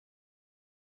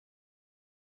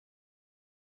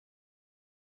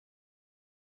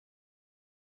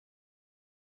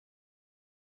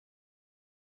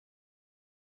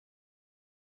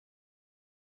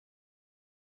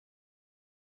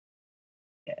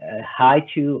hi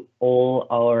to all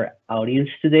our audience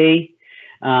today.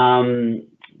 Um,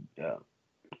 uh,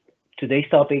 Today's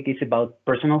topic is about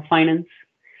personal finance.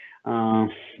 Uh,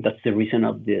 that's the reason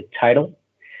of the title.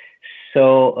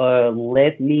 So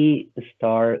let me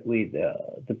start with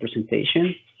the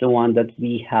presentation, the one that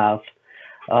we have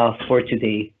for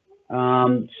today.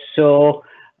 Um, so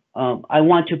I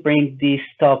want to bring this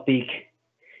topic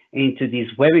into these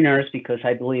webinars because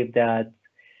I believe that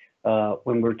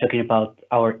when we're talking about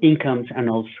our incomes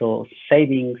and also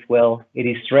savings, well, it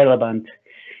is relevant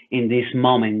in this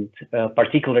moment,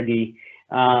 particularly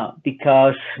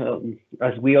because,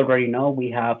 as we already know,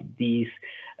 we have this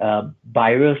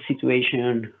virus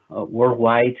situation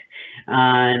worldwide,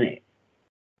 and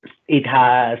it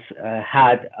has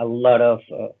had a lot of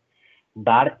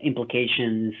bad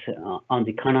implications on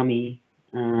the economy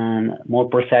and more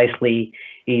precisely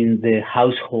in the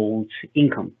household's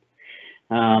income.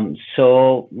 This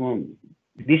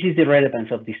is the relevance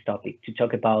of this topic to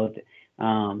talk about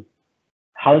um,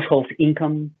 household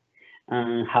income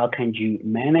and how can you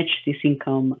manage this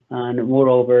income, and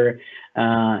moreover,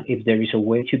 if there is a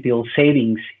way to build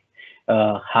savings,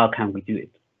 how can we do it?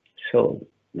 So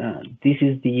this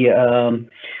is the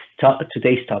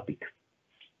today's topic.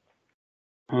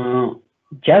 Uh,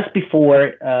 just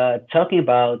before talking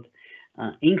about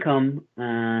income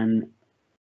and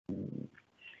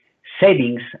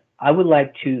savings, I would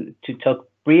like to talk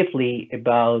briefly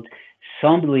about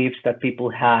some beliefs that people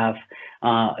have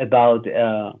about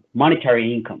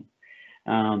monetary income.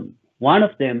 One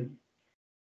of them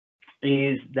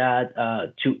is that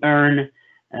to earn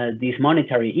this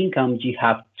monetary income, you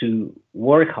have to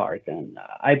work hard, and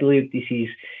I believe this is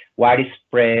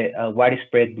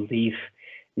widespread belief,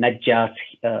 not just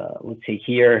let's say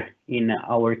here in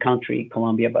our country,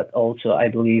 Colombia, but also I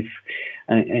believe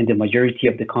in the majority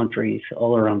of the countries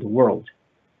all around the world.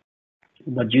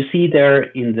 What you see there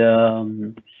in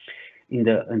the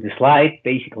slide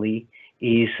basically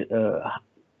is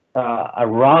a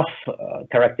rough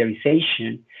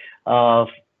characterization of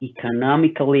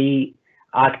economically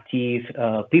active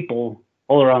people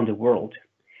all around the world.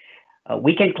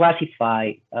 We can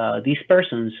classify these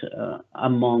persons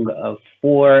among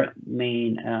four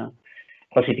main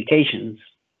classifications.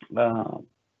 Uh,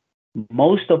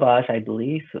 Most of us, I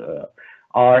believe,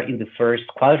 are in the first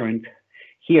quadrant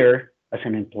here as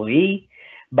an employee,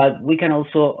 but we can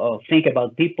also think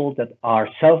about people that are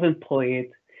self-employed,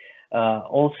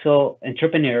 also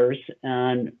entrepreneurs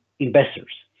and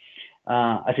investors.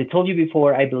 As I told you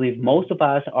before, I believe most of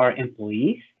us are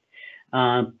employees.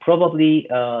 Probably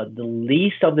the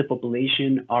least of the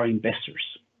population are investors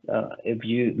if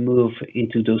you move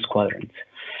into those quadrants.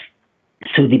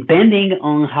 So depending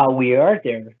on how we are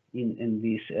there in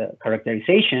this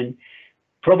characterization,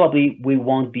 probably we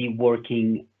won't be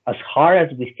working as hard as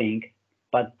we think,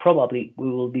 but probably we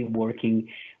will be working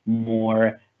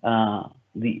more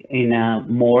in a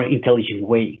more intelligent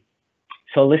way.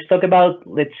 So let's talk about,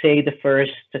 let's say, the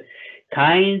first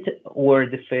kind or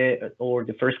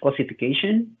the first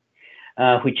classification,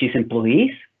 which is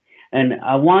employees. And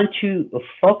I want to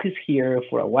focus here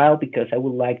for a while because I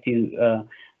would like to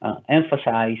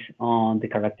emphasize on the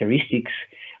characteristics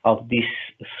of this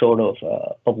sort of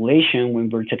population when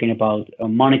we're talking about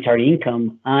monetary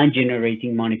income and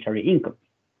generating monetary income.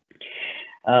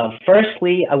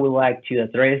 Firstly, I would like to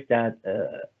address that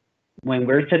when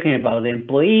we're talking about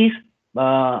employees,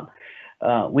 uh,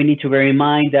 we need to bear in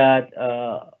mind that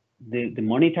the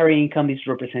monetary income is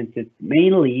represented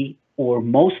mainly or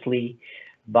mostly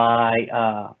by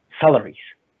salaries.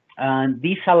 And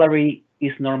this salary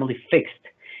is normally fixed,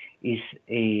 is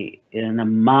an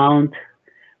amount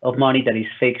of money that is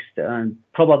fixed, and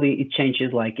probably it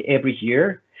changes like every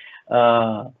year.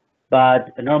 Uh, but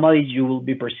normally you will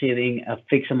be receiving a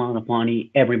fixed amount of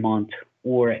money every month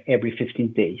or every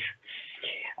 15 days.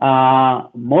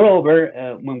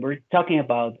 Moreover, when we're talking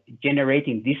about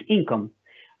generating this income,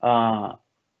 uh,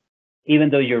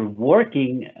 even though you're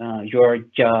working, you're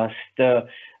just uh,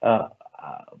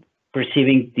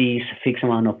 perceiving this fixed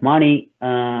amount of money,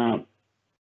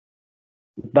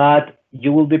 but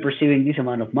you will be perceiving this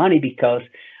amount of money because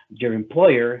your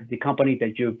employer, the company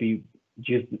that you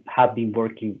have been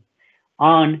working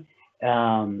on,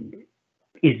 um,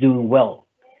 is doing well,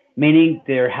 meaning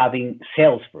they're having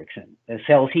sales, for example,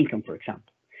 sales income, for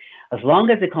example. As long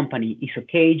as the company is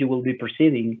okay, you will be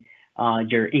perceiving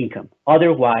your income.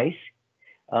 Otherwise,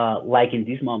 like in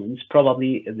these moments,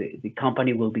 probably the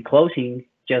company will be closing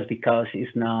just because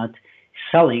it's not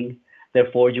selling.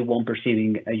 Therefore, you won't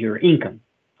perceiving your income.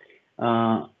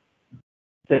 Uh,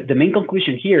 the main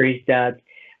conclusion here is that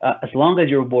as long as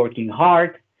you're working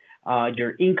hard,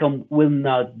 your income will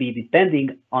not be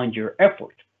depending on your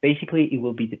effort. Basically, it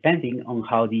will be depending on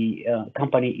how the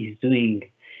company is doing,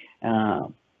 uh,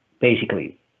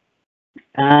 basically.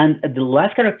 And the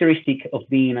last characteristic of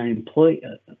being an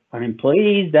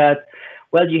employee is that,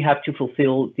 well, you have to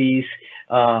fulfill these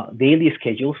daily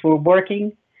schedules for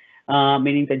working,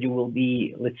 meaning that you will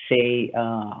be, let's say,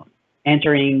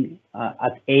 entering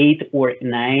at 8 or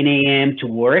 9 a.m. to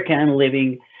work and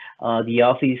leaving the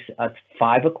office at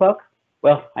 5 o'clock.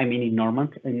 Well, I mean in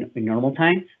normal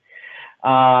times.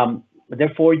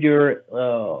 Therefore,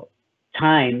 your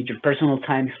time, your personal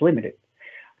time is limited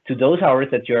to those hours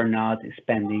that you are not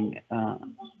spending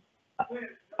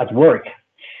at work.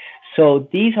 So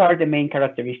these are the main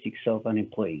characteristics of an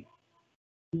employee.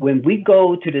 When we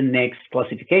go to the next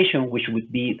classification, which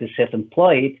would be the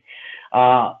self-employed,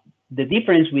 uh, the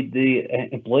difference with the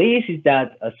employees is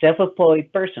that a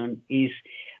self-employed person is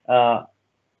uh,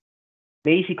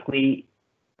 basically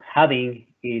having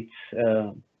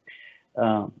uh,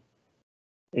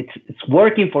 it's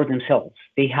working for themselves.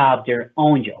 They have their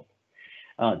own job.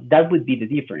 That would be the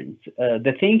difference.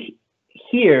 The thing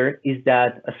here is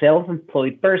that a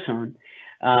self-employed person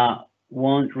uh,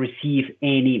 won't receive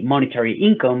any monetary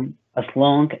income as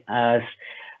long as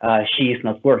she is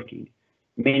not working,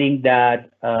 meaning that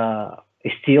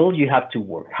still you have to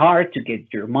work hard to get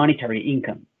your monetary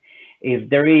income. If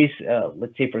there is,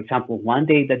 let's say, for example, one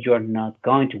day that you are not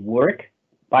going to work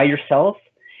by yourself,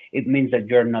 it means that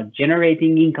you're not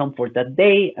generating income for that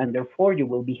day, and therefore you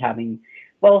will be having,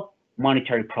 well,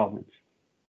 monetary problems.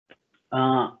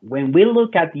 When we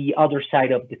look at the other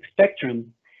side of the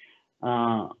spectrum,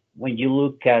 when you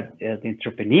look at the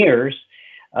entrepreneurs,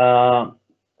 uh,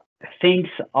 things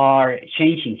are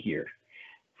changing here.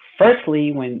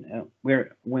 Firstly, when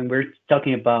we're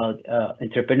talking about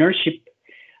entrepreneurship,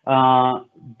 uh,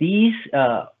 these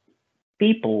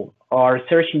people are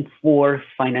searching for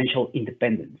financial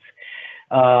independence.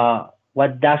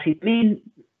 What does it mean?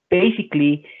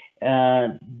 Basically,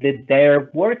 that they're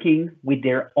working with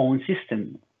their own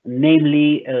system,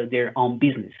 namely their own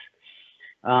business.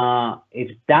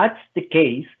 If that's the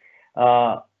case,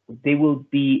 uh, they will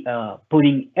be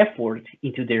putting effort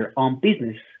into their own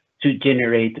business to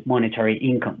generate monetary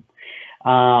income.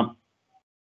 Um,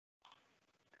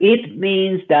 it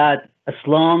means that as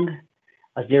long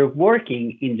as they're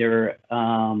working in their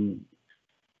own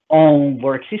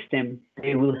work system,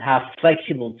 they will have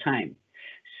flexible time.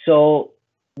 So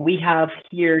we have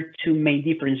here two main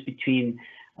difference between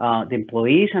the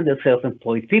employees and the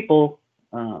self-employed people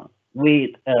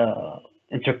with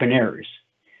entrepreneurs.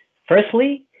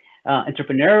 Firstly,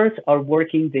 entrepreneurs are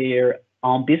working their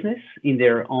own business in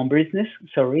their own business,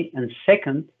 sorry. And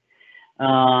second,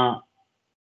 uh,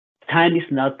 time is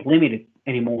not limited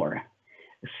anymore.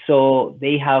 So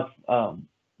they have,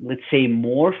 let's say,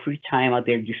 more free time at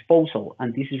their disposal.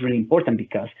 And this is really important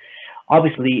because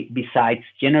obviously, besides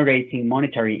generating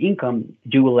monetary income,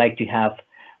 you would like to have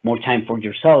more time for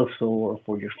yourself or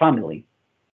for your family.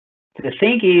 The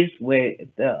thing is with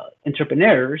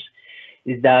entrepreneurs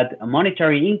is that a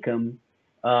monetary income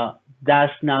does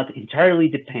not entirely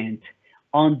depend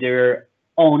on their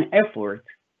own effort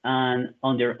and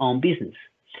on their own business,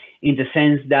 in the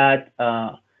sense that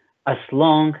as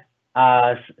long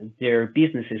as their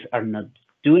businesses are not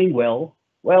doing well,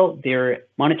 well, their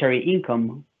monetary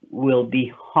income will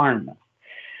be harmed.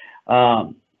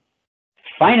 Um,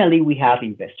 Finally, we have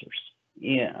investors.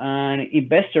 Yeah, and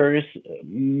investors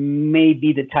may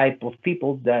be the type of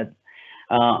people that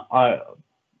are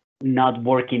not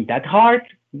working that hard,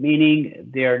 meaning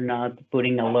they're not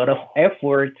putting a lot of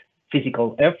effort,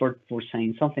 physical effort, for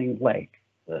saying something like,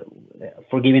 uh,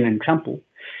 for giving an example,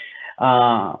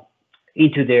 uh,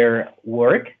 into their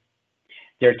work.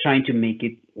 They're trying to make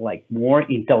it like more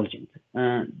intelligent.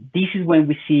 This is when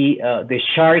we see the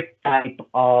shark type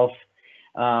of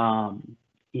um,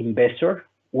 investor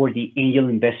or the angel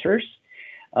investors.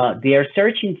 They are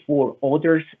searching for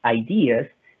others' ideas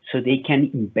so they can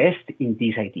invest in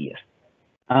these ideas.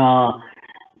 Uh,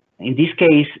 in this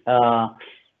case,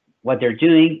 what they're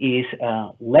doing is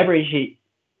uh,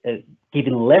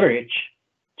 giving leverage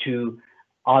to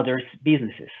others'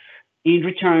 businesses. In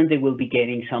return, they will be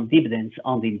getting some dividends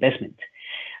on the investment.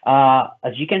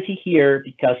 As you can see here,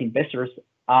 because investors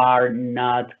are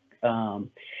not um,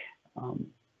 um,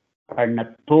 are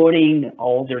not putting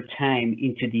all their time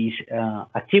into this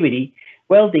activity,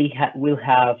 well, they will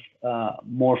have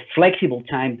more flexible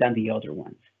time than the other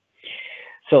ones.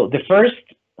 So the first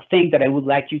thing that I would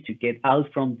like you to get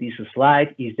out from this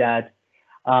slide is that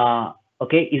uh,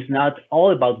 Okay, it's not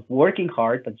all about working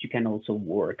hard, but you can also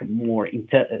work more in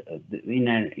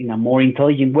a more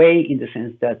intelligent way, in the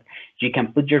sense that you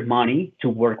can put your money to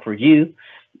work for you,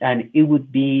 and it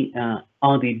would be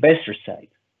on the investor side.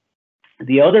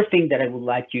 The other thing that I would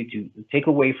like you to take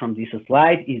away from this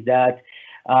slide is that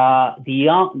the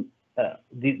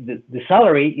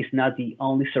salary is not the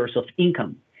only source of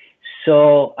income.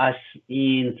 So as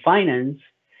in finance,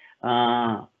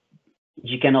 uh,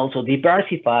 you can also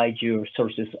diversify your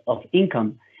sources of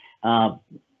income. Uh,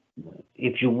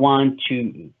 if you want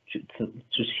to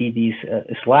see this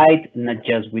slide, not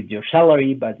just with your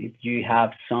salary, but if you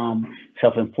have some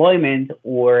self-employment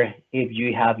or if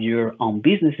you have your own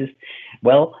businesses,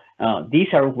 well, these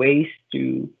are ways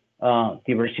to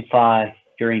diversify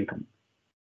your income.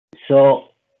 So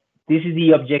this is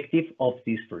the objective of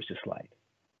this first slide.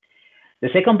 The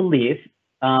second belief,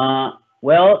 uh,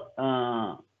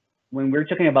 well, when we're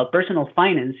talking about personal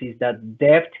finance, is that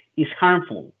debt is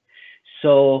harmful.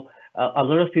 So a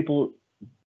lot of people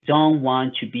don't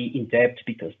want to be in debt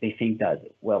because they think that,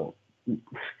 well,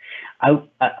 I,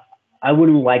 I, I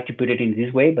wouldn't like to put it in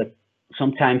this way, but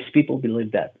sometimes people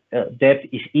believe that debt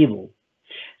is evil.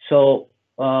 So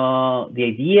the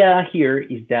idea here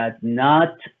is that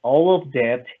not all of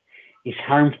debt is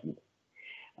harmful.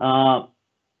 Uh,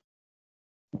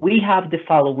 we have the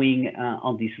following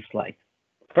on this slide.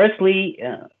 Firstly,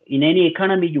 in any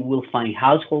economy, you will find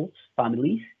households,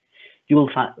 families, you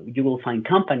will find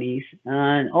companies,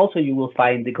 and also you will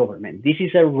find the government. This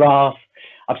is a rough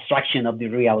abstraction of the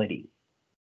reality.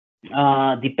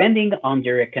 Depending on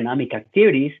their economic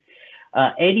activities,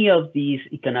 any of these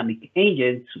economic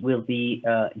agents will be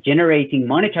generating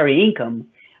monetary income,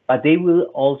 but they will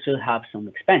also have some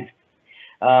expense.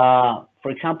 For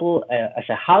example, as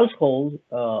a household,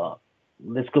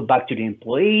 let's go back to the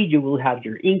employee. You will have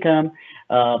your income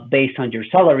based on your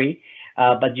salary,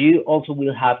 but you also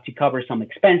will have to cover some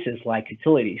expenses like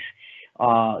utilities,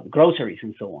 groceries,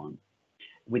 and so on.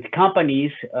 With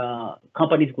companies,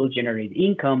 companies will generate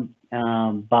income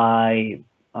by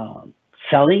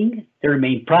selling their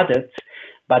main products,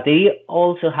 but they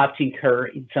also have to incur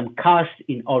some costs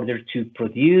in order to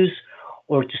produce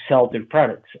or to sell their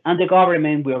products. And the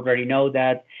government, we already know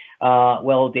that,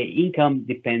 well, the income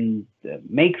depends,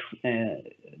 makes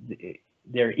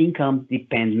their income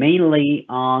depend mainly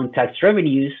on tax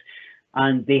revenues,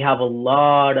 and they have a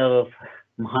lot of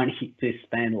money to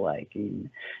spend, like in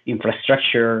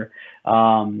infrastructure,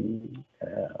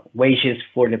 wages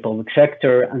for the public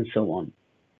sector, and so on.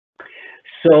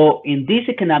 So in this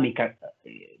economic,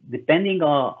 depending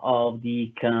on of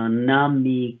the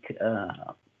economic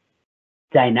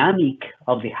dynamic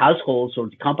of the households or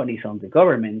the companies and the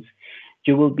governments,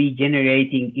 you will be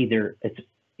generating either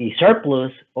a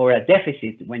surplus or a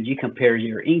deficit when you compare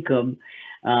your income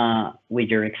with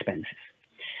your expenses.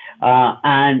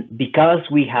 And because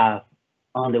we have,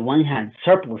 on the one hand,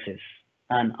 surpluses,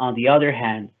 and on the other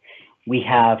hand, we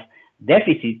have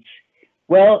deficits,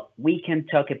 well, we can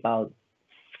talk about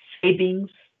savings,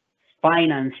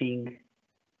 financing,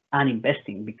 and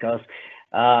investing, because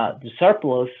the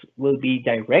surplus will be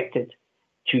directed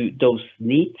to those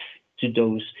needs, to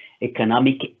those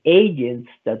economic agents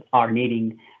that are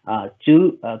needing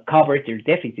to cover their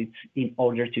deficits in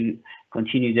order to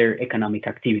continue their economic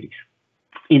activities.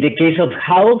 In the case of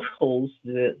households,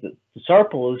 the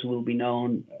surplus will be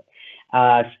known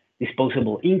as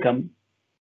disposable income.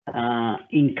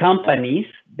 In companies,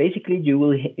 basically, you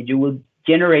will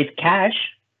generate cash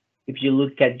if you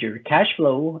look at your cash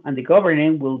flow, and the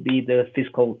government will be the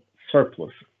fiscal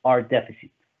surplus or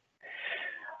deficit.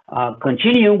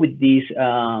 Continuing with this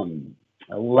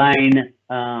line,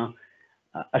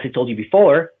 as I told you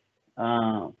before,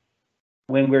 uh,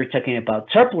 when we're talking about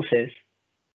surpluses,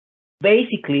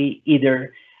 basically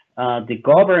either the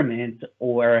government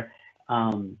or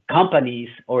companies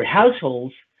or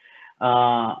households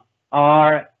uh,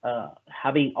 are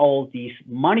having all these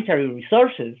monetary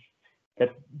resources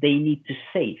that they need to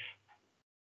save.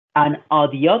 And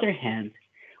on the other hand,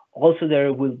 also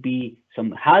there will be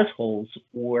some households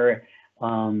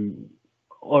um,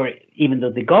 or even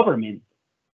though the government,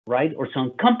 right, or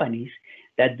some companies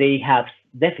that they have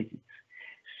deficits.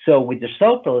 So with the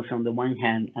surplus on the one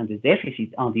hand and the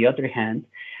deficit on the other hand,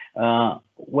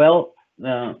 well,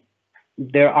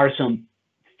 there are some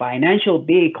financial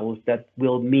vehicles that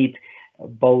will meet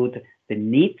both the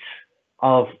needs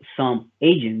of some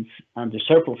agents and the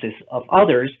surpluses of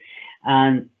others.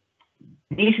 And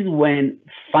this is when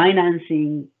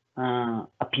financing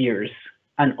appears,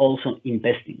 and also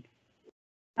investing.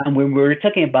 And when we're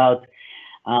talking about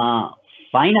uh,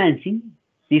 financing,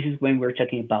 this is when we're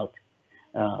talking about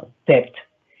debt.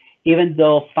 even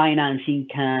though financing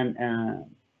can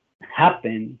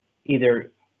happen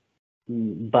either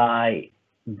by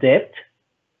debt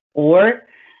or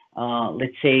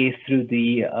let's say through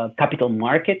the capital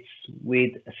markets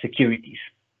with securities.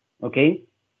 Okay,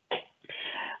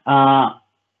 uh,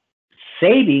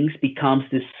 savings becomes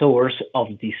the source of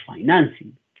this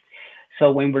financing.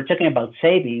 So when we're talking about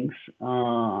savings,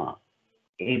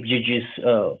 if you just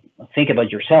think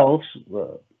about yourselves,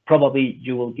 probably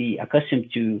you will be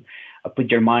accustomed to put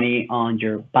your money on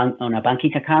your bank on a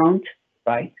banking account,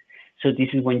 right? So this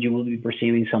is when you will be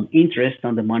receiving some interest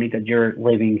on the money that you're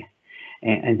leaving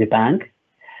in the bank.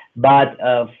 But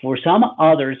for some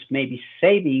others, maybe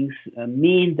savings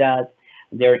mean that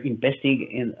they're investing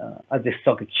in at the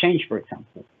stock exchange, for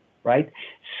example, right?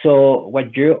 So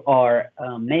what you are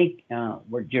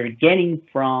what you're getting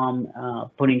from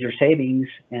putting your savings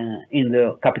in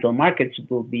the capital markets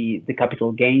will be the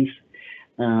capital gains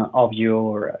of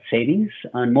your savings,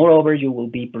 and moreover, you will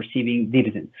be perceiving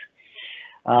dividends.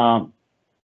 Um,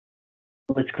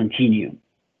 let's continue,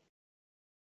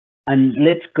 and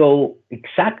let's go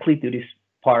exactly to this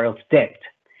part of debt.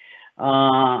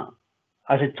 Uh,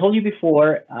 as I told you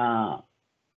before,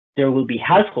 there will be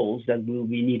households that will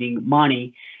be needing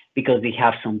money because they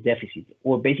have some deficit,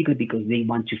 or basically because they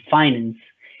want to finance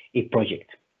a project,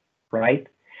 right?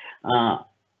 Uh,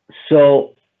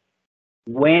 so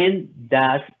when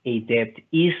does a debt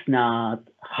is not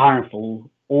harmful,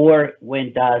 or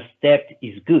when does debt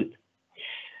is good?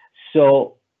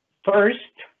 So first,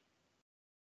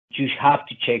 you have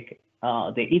to check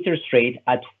the interest rate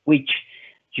at which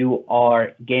you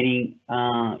are getting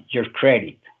your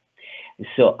credit.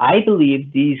 So I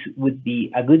believe this would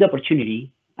be a good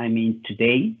opportunity. I mean,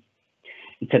 today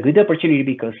it's a good opportunity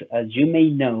because, as you may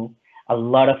know, a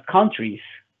lot of countries,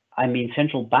 I mean,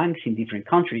 central banks in different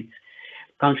countries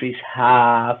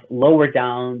have lowered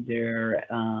down their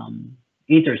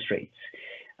interest rates.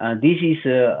 This is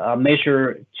a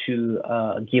measure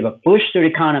to give a push to the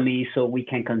economy so we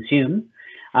can consume,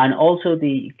 and also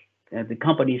the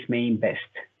companies may invest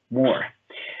more.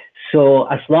 So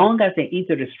as long as the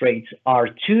interest rates are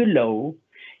too low,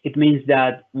 it means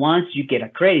that once you get a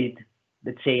credit,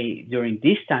 let's say during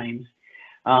these times,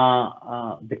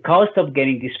 the cost of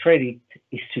getting this credit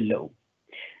is too low.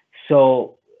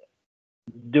 So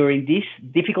during these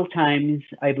difficult times,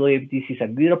 I believe this is a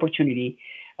good opportunity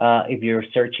if you're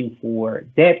searching for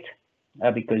debt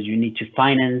because you need to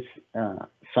finance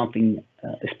something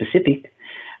specific.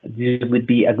 This would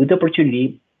be a good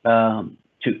opportunity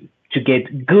to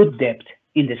get good debt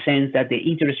in the sense that the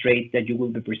interest rate that you will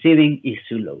be receiving is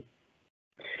too low.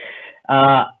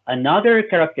 Another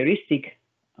characteristic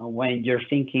when you're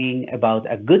thinking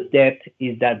about a good debt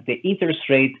is that the interest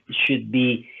rate should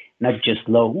be not just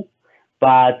low,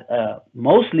 but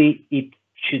mostly it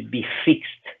should be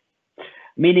fixed,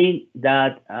 meaning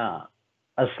that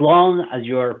as long as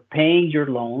you're paying your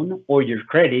loan or your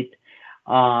credit,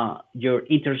 your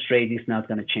interest rate is not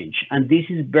going to change. And this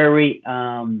is very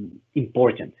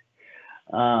important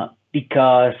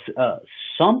because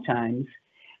sometimes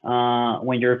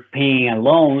when you're paying a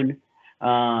loan,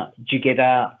 you get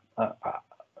an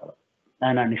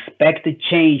unexpected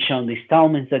change on the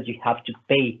installments that you have to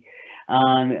pay.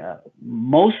 And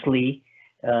mostly,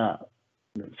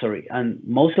 and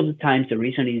most of the times the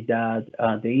reason is that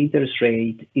the interest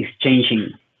rate is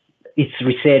changing, it's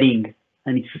resetting,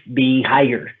 and it's being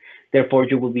higher. Therefore,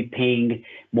 you will be paying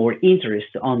more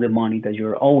interest on the money that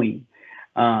you're owing.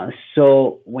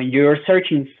 So when you're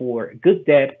searching for good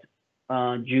debt,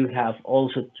 you have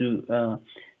also to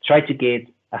try to get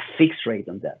a fixed rate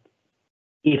on that.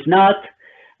 If not,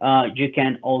 you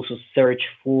can also search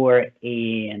for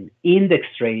an index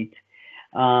rate.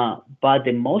 But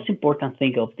the most important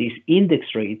thing of this index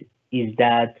rate is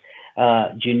that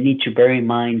you need to bear in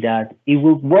mind that it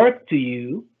will work for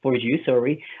you,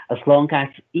 as long as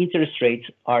interest rates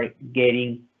are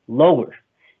getting lower.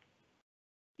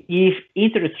 If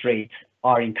interest rates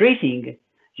are increasing,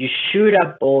 you should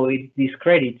avoid these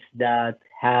credits that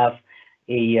have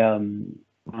a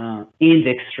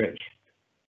index rate.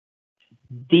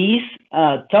 This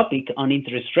topic on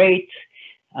interest rates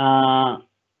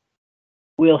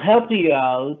will help you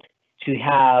out to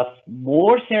have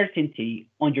more certainty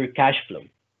on your cash flow.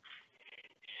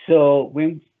 So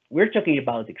when we're talking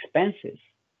about expenses,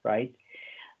 right?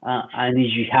 And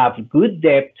if you have good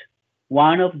debt,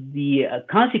 one of the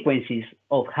consequences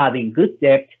of having good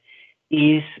debt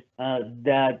is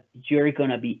that you're going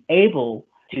to be able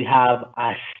to have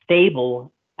a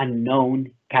stable and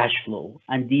known cash flow.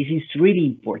 And this is really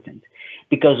important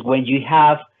because when you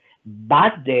have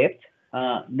bad debt,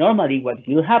 normally what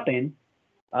will happen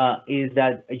is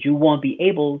that you won't be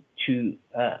able to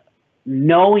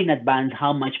know in advance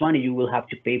how much money you will have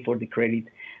to pay for the credit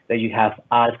that you have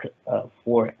asked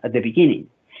for at the beginning.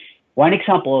 One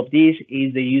example of this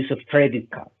is the use of credit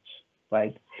cards,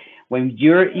 right? When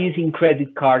you're using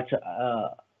credit cards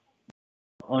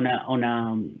on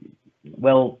a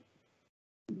well,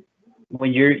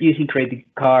 when you're using credit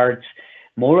cards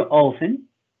more often,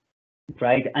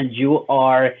 right, and you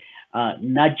are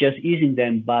not just using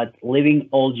them but leaving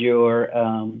all your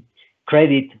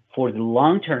credit for the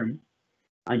long term,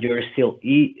 and you're still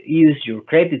use your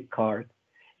credit card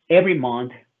every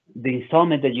month, the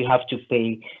installment that you have to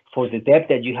pay for the debt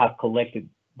that you have collected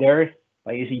there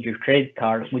by using your credit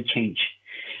card will change.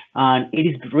 And it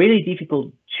is really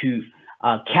difficult to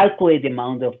calculate the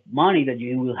amount of money that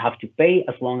you will have to pay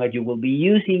as long as you will be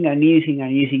using and using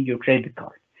and using your credit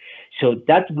card. So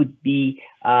that would be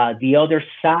the other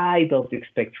side of the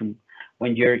spectrum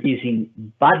when you're using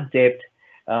bad debt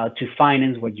to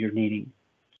finance what you're needing.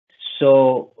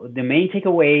 So the main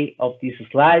takeaway of this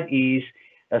slide is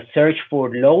a search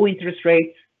for low interest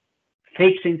rates,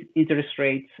 fixed interest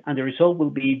rates, and the result will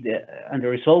be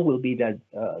that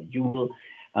you will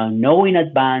know in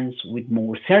advance with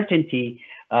more certainty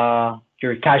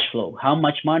your cash flow, how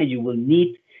much money you will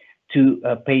need to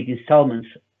pay the installments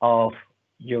of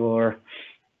your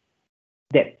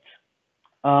debt.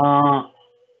 Uh,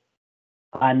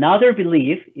 Another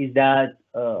belief is that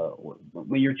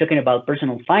when you're talking about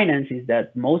personal finance, is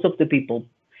that most of the people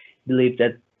believe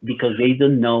that because they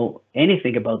don't know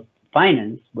anything about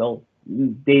finance, well,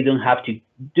 they don't have to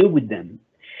do with them.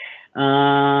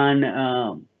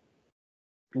 And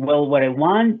well, what I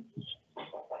want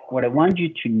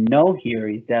you to know here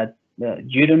is that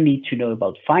you don't need to know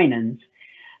about finance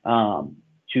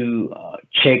to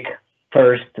check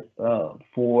first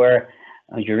for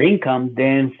your income,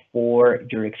 then for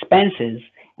your expenses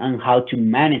and how to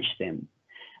manage them.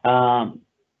 Um,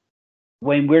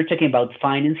 when we're talking about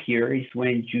finance here is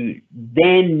when you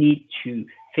then need to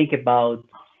think about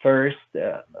first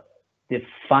the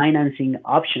financing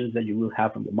options that you will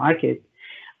have on the market,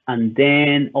 and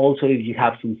then also if you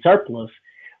have some surplus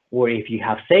or if you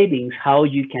have savings, how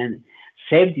you can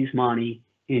save this money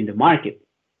in the market,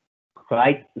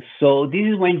 right? So this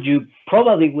is when you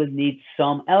probably will need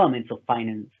some elements of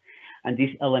finance, and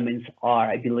these elements are,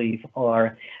 I believe,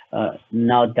 are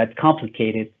not that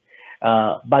complicated.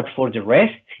 But for the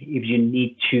rest, if you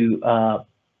need to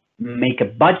make a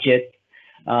budget,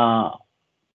 uh,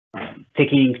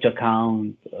 taking into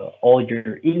account all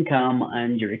your income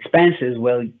and your expenses,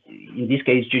 well, in this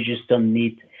case, you just don't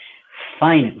need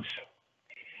finance.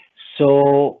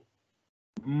 So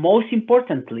most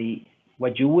importantly,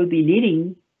 what you will be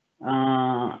needing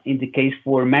in the case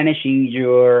for managing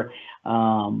your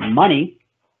money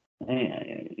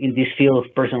in this field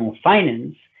of personal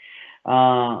finance,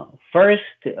 first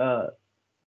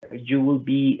you will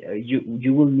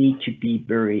need to be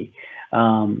very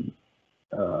um,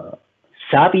 uh,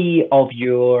 savvy of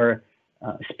your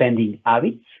spending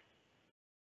habits,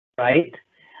 right?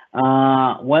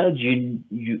 Well,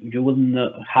 you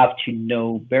will have to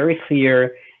know very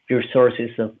clear your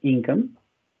sources of income,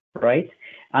 right?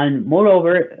 And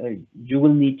moreover, you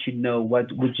will need to know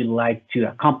what would you like to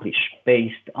accomplish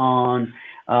based on,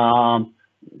 um,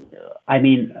 I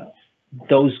mean,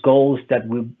 those goals that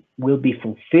will be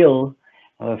fulfilled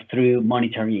through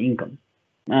monetary income.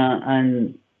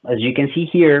 And as you can see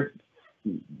here,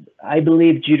 I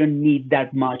believe you don't need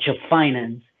that much of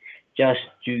finance just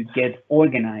to get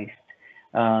organized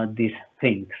these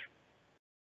things.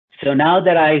 So now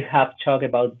that I have talked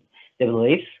about the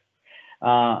beliefs,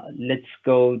 let's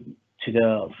go to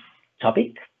the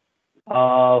topic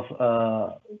of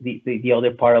the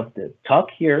other part of the talk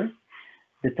here.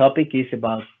 The topic is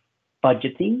about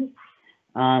budgeting.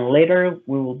 Later,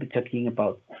 we will be talking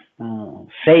about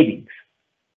savings.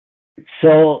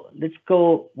 So let's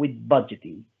go with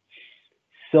budgeting.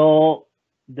 So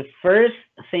the first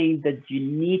thing that you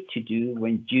need to do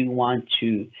when you want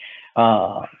to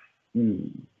uh,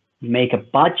 mm, make a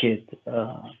budget,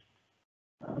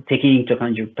 taking into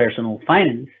account your personal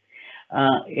finance,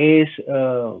 is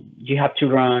you have to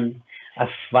run a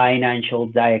financial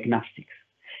diagnostics.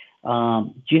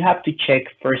 You have to check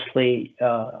firstly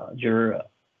your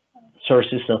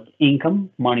sources of income,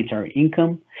 monetary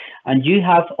income, and you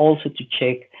have also to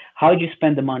check how you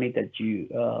spend the money that you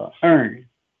earn,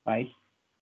 right?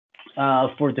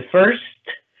 For the first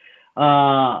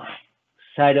uh,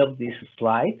 side of this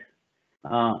slide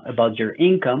about your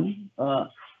income,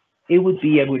 it would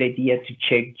be a good idea to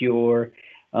check your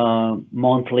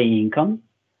monthly income.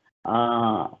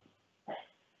 Uh,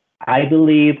 I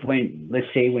believe when, let's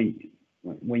say, when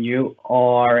when you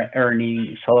are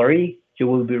earning salary, you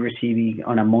will be receiving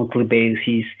on a monthly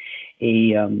basis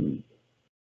a um,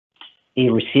 a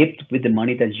receipt with the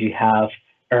money that you have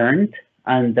earned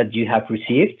and that you have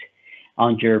received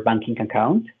on your banking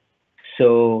account.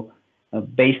 So,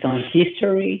 based on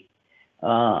history,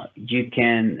 you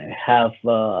can have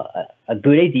a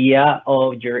good idea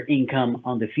of your income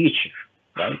on the future,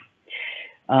 right?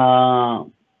 Uh,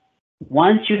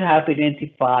 Once you have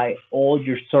identified all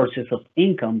your sources of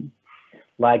income,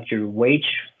 like your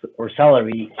wage or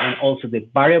salary, and also the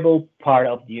variable part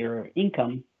of your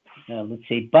income, let's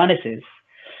say bonuses,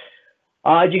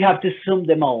 you have to sum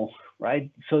them all, right?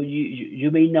 So you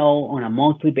may know on a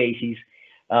monthly basis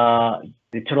uh,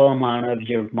 the total amount of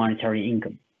your monetary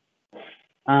income.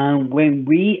 And when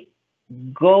we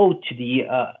go to the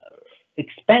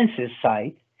expenses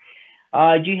side,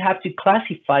 you have to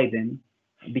classify them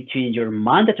between your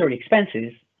mandatory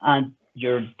expenses and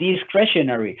your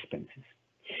discretionary expenses.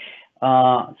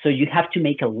 So you have to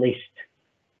make a list.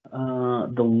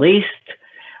 The list,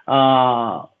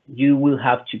 you will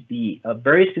have to be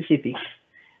very specific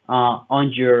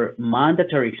on your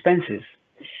mandatory expenses.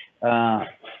 Uh,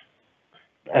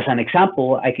 as an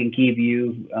example, I can give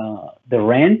you the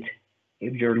rent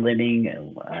if you're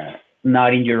living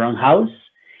not in your own house,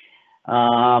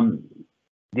 um,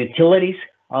 the utilities,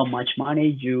 how much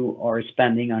money you are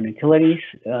spending on utilities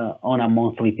on a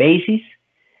monthly basis,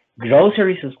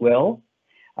 groceries as well.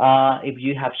 If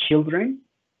you have children,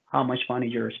 how much money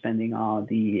you're spending on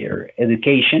their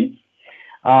education.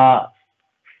 Uh,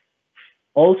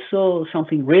 Also,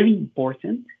 something really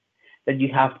important that you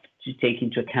have to take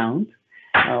into account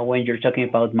when you're talking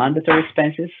about mandatory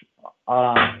expenses,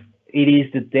 uh, it is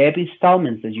the debt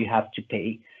installments that you have to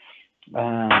pay.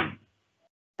 Um,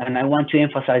 and I want to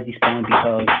emphasize this point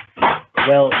because,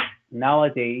 well,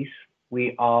 nowadays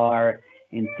we are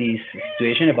in this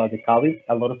situation about the COVID.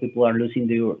 A lot of people are losing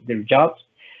their jobs.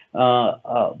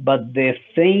 But the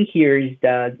thing here is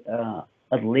that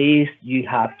at least you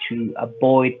have to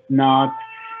avoid not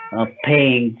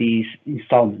paying these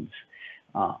installments.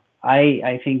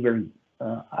 I think we're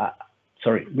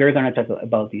going to talk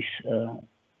about this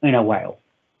in a while.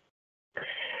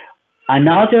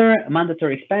 Another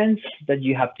mandatory expense that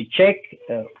you have to check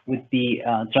would be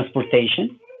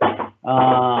transportation.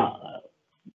 Uh,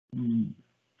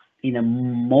 in a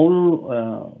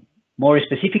more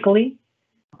specifically,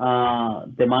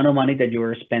 the amount of money that you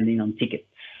are spending on tickets,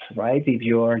 right? If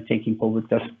you are taking public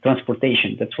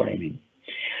transportation, that's what I mean.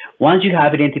 Once you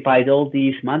have identified all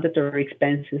these mandatory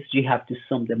expenses, you have to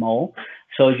sum them all.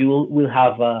 So you will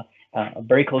have a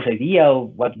very close idea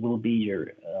of what will be your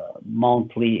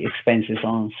monthly expenses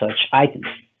on such items.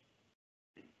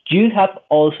 You have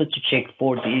also to check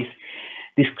for these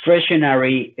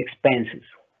discretionary expenses.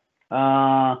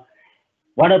 Uh,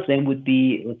 One of them would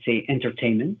be, let's say,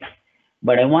 entertainment,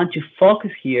 but I want to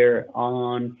focus here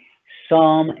on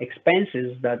some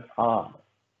expenses that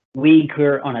we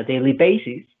incur on a daily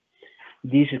basis.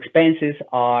 These expenses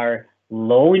are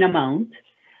low in amount,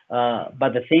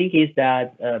 but the thing is that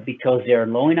because they are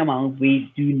low in amount,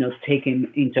 we do not take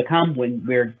them into account when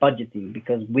we're budgeting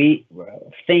because we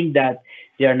think that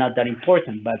they are not that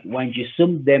important. But when you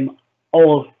sum them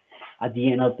all at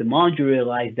the end of the month, you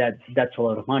realize that that's a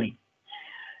lot of money.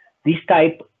 This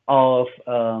type of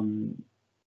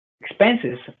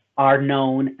expenses are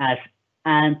known as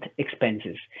ant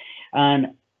expenses.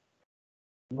 And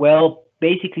well,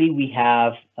 basically, we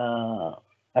have,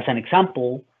 as an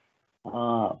example,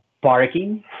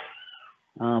 parking.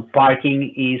 Parking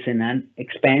is an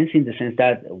expense in the sense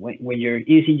that when you're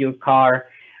using your car,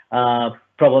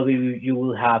 probably you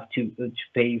will have to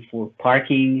pay for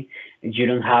parking. You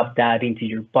don't have that into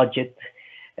your budget.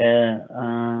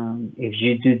 If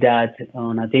you do that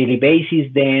on a daily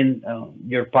basis, then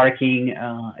your parking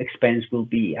expense will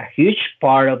be a huge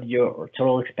part of your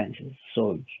total expenses.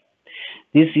 So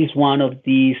this is one of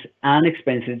these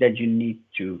expenses that you need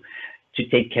to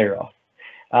take care of.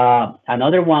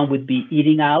 Another one would be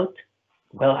eating out.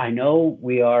 Well, I know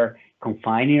we are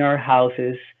confined in our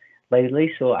houses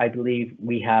lately, so I believe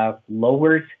we have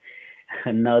lowered,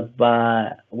 not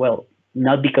by, well,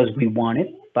 not because we want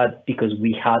it, but because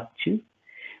we had to.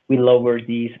 We lowered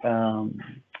these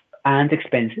and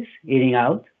expenses, eating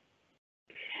out.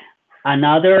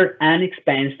 Another an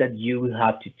expense that you will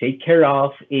have to take care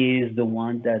of is the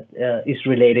one that is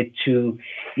related to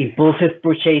impulsive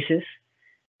purchases.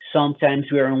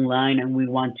 Sometimes we are online and we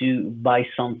want to buy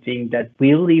something that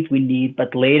we believe we need,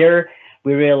 but later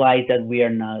we realize that we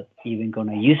are not even going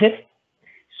to use it.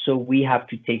 So we have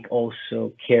to take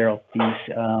also care of these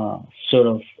sort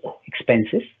of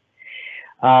expenses.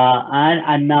 And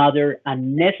another,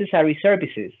 unnecessary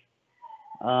services.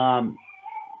 Um,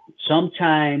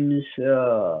 Sometimes,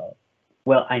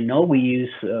 well, I know we use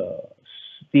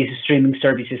these streaming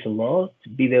services a lot,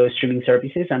 video streaming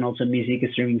services, and also music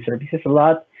streaming services a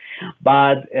lot.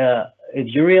 But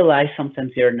if you realize,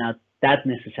 sometimes they're not that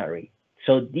necessary.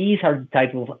 So these are the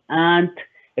type of ant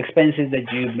expenses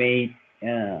that you may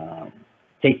uh,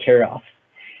 take care of.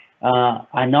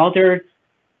 Another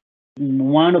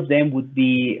one of them would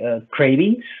be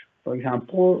cravings. For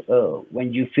example,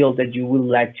 when you feel that you would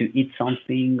like to eat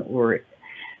something or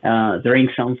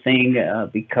drink something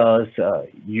because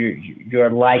you're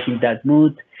like in that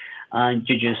mood, and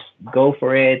you just go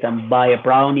for it and buy a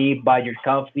brownie, buy your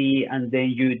coffee, and then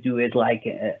you do it like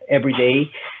every day.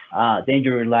 Then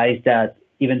you realize that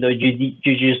even though you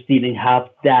just didn't have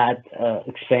that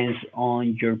expense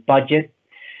on your budget,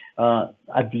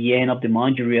 at the end of the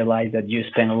month you realize that you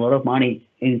spend a lot of money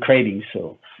in cravings.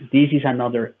 So this is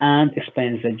another and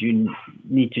expense that you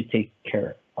need to take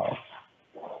care of.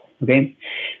 Okay,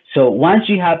 so once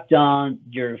you have done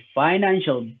your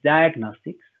financial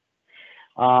diagnostics,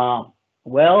 uh,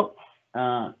 well,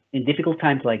 in difficult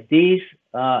times like this,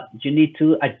 you need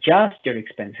to adjust your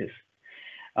expenses.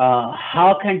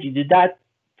 How can you do that?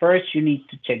 First, you need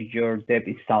to check your debt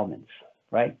installments,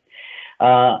 right?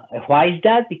 Why is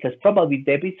that? Because probably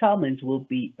debt installments will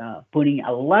be putting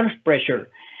a lot of pressure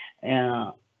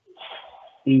uh,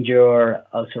 in your,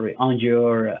 sorry, on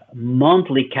your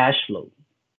monthly cash flow.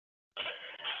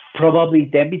 Probably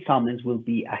debt installments will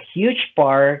be a huge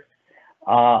part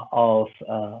of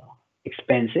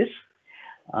expenses.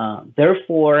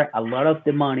 Therefore, a lot of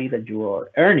the money that you are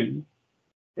earning,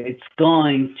 it's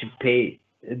going to pay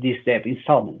these debt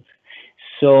installments.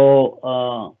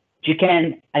 So you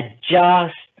can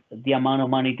adjust the amount of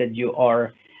money that you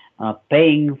are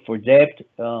paying for debt.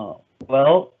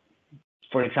 Well,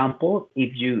 for example,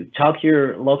 if you talk to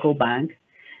your local bank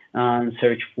and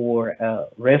search for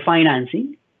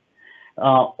refinancing,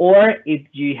 or if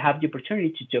you have the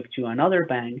opportunity to talk to another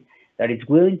bank that is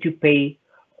willing to pay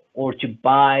or to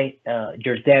buy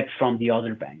your debt from the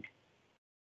other bank.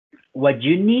 What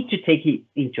you need to take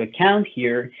into account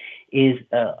here is,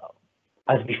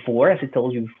 as before, as I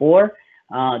told you before,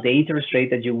 the interest rate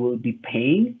that you will be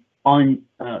paying on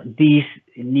this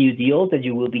new deal that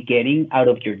you will be getting out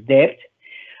of your debt.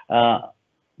 Uh,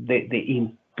 the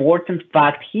important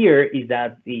fact here is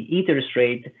that the interest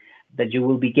rate that you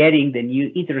will be getting, the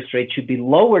new interest rate should be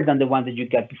lower than the one that you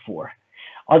got before.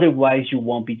 Otherwise, you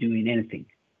won't be doing anything,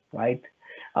 right?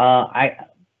 Uh, I,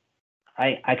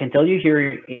 I can tell you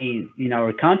here in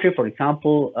our country, for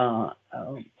example,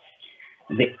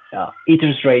 the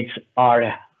interest rates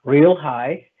are real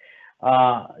high.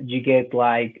 You get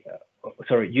like,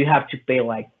 sorry, you have to pay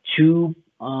like 2%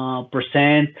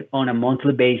 on a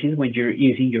monthly basis when you're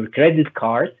using your credit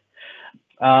card.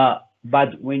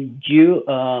 But when you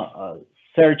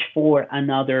search for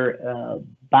another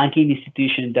banking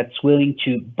institution that's willing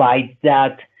to buy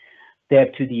that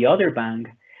debt to the other bank,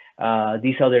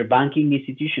 this other banking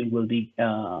institution will be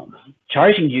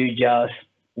charging you just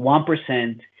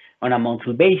 1% on a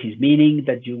monthly basis, meaning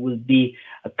that you will be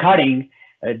cutting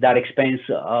that expense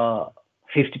 50%.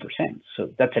 So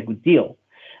that's a good deal.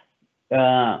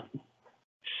 Uh,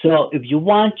 so if you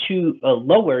want to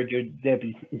lower your debt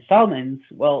installments,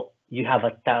 well, you have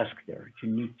a task there. You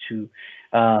need to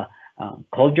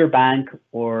call your bank,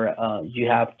 or you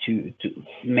have to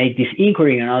make this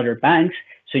inquiry in other banks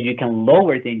so you can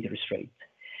lower the interest rate.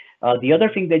 The other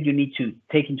thing that you need to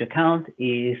take into account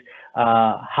is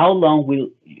how long will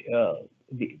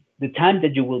the time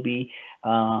that you will be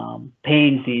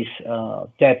paying this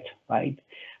debt, right?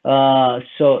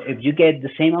 So if you get the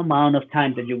same amount of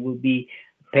time that you will be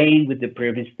paying with the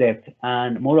previous debt,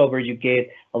 and moreover you get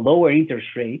a lower interest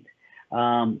rate,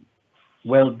 um,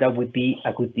 well, that would be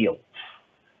a good deal.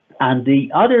 And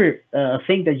the other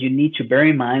thing that you need to bear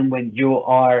in mind when you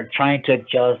are trying to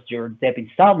adjust your debt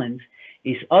installments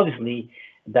is obviously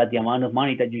that the amount of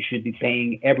money that you should be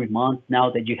paying every month, now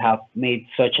that you have made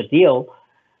such a deal,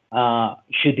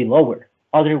 should be lower.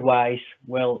 Otherwise,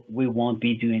 well, we won't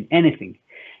be doing anything.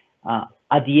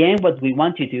 At the end, what we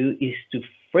want to do is to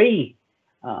free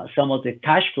some of the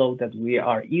cash flow that we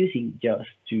are using just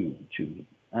to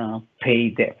pay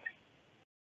debt.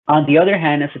 On the other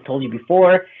hand, as I told you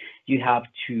before, you have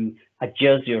to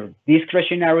adjust your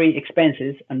discretionary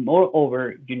expenses, and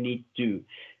moreover, you need to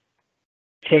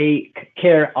take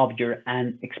care of your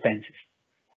end expenses.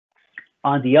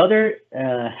 On the other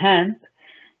hand,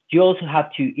 you also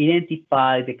have to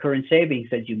identify the current savings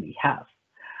that you may have.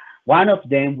 One of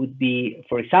them would be,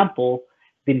 for example,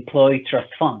 the employee trust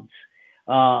funds.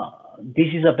 this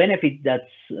is a benefit that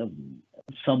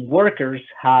some workers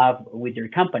have with their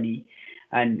company,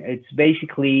 and it's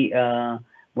basically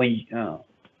when uh,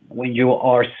 when you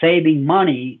are saving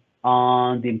money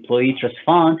on the employee trust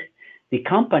fund, the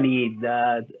company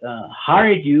that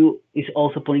hired you is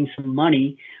also putting some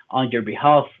money on your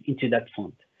behalf into that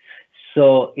fund.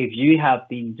 So if you have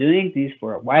been doing this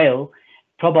for a while,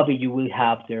 probably you will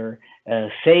have their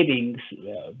savings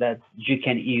that you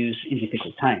can use in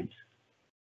difficult times.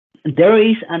 There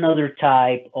is another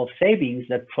type of savings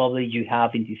that probably you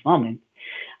have in this moment,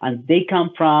 and they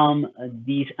come from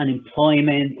these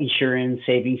unemployment insurance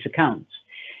savings accounts.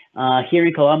 Here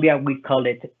in Colombia, we call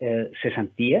it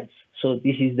cesantías. So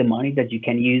this is the money that you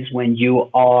can use when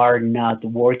you are not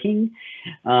working,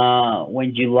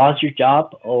 when you lost your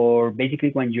job, or basically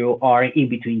when you are in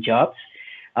between jobs.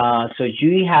 So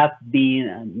you have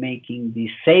been making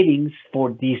these savings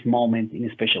for this moment in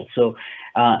special. So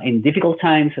in difficult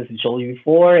times, as I told you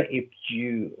before, if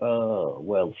you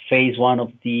well face one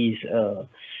of these uh,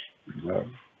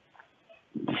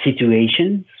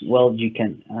 situations, well, you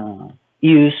can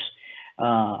use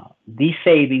these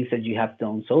savings that you have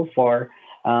done so far,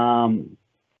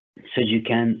 so you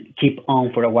can keep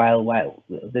on for a while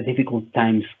the difficult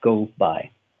times go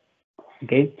by.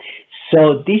 Okay,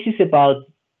 so this is about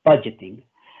budgeting.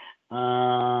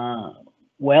 Uh,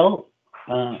 well,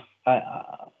 uh,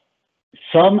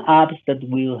 some apps that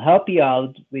will help you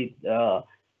out with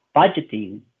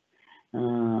budgeting.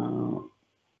 Uh,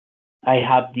 I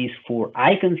have these four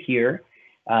icons here.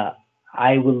 Uh,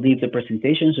 I will leave the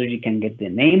presentation so you can get the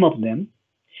name of them.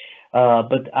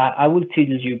 But I will tell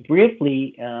you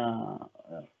briefly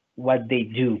what they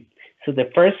do. So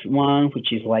the first one,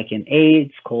 which is like an A,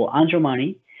 it's called Android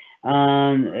Money.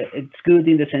 It's good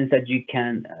in the sense that you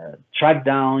can track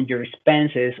down your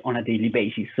expenses on a daily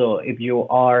basis. So if you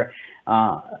are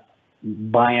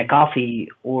buying a coffee,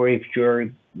 or if you're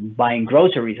buying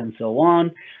groceries and so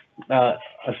on,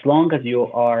 as long as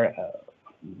you are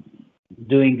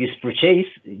doing this purchase,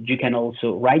 you can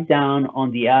also write down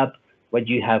on the app what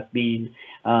you have been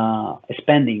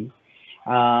spending.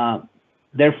 Uh,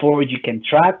 Therefore, you can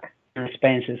track your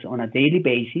expenses on a daily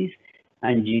basis,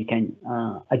 and you can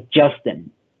adjust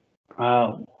them.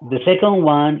 The second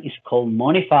one is called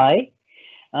Monify.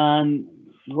 Um,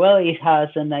 well, it has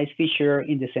a nice feature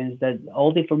in the sense that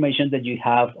all the information that you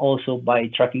have also by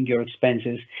tracking your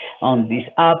expenses on this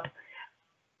app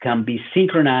can be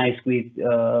synchronized with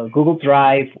Google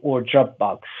Drive or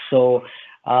Dropbox. So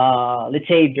let's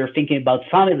say if you're thinking about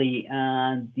family,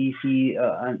 and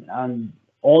and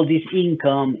all this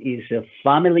income is a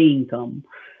family income.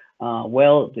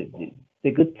 Well,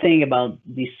 the good thing about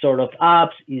these sort of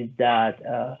apps is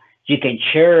that you can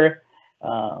share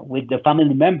with the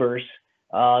family members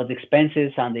the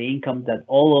expenses and the income that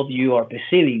all of you are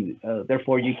receiving.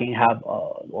 Therefore, you can have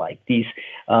like this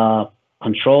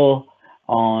control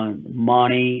on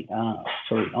money,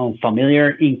 sorry, on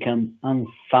familiar income and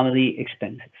family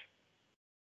expenses.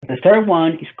 The third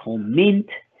one is called Mint.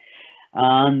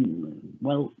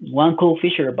 Well, one cool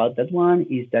feature about that one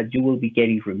is that you will be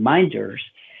getting reminders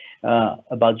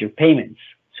about your payments.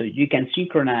 So you can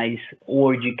synchronize,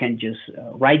 or you can just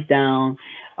write down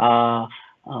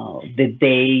the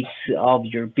dates of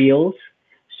your bills.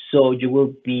 So you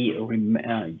will be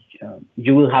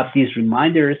you will have these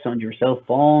reminders on your cell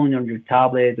phone, on your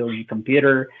tablet, or your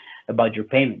computer about your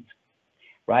payments,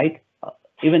 right?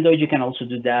 Even though you can also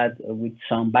do that with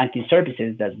some banking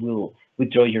services that will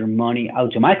withdraw your money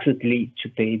automatically to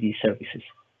pay these services.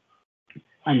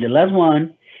 And the last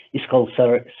one is called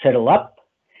Settle Up.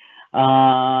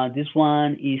 This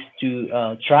one is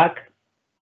to track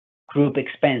group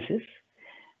expenses.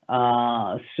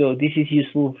 So this is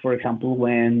useful, for example,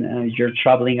 when you're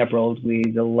traveling abroad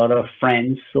with a lot of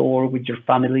friends or with your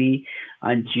family,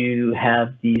 and you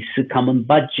have this common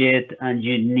budget, and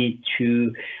you need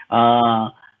to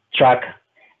track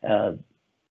uh,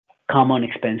 common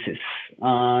expenses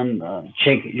and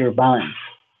check your balance.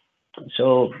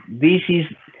 So these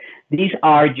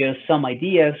are just some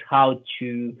ideas how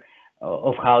to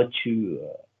of how to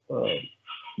uh,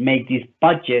 make these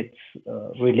budgets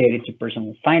related to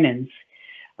personal finance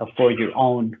for your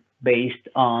own, based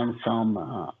on some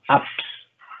apps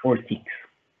or tips.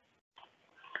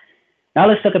 Now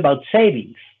let's talk about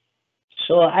savings.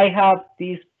 So I have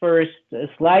this first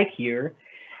slide here,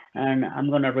 and I'm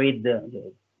going to read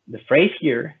the phrase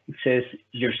here. It says,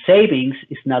 your savings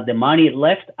is not the money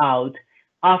left out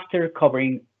after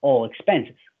covering all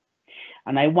expenses.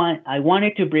 And I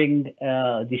wanted to bring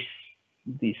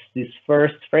this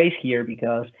first phrase here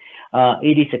because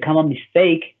it is a common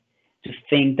mistake to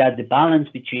think that the balance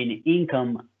between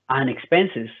income and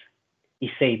expenses is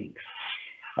savings.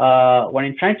 What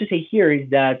I'm trying to say here is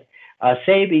that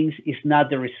savings is not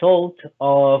the result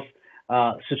of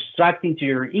subtracting to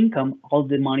your income all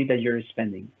the money that you're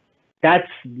spending.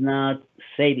 That's not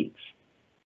savings.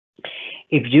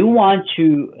 If you want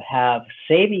to have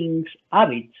savings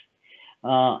habits,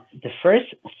 the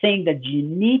first thing that you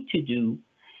need to do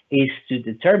is to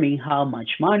determine how much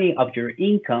money of your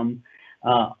income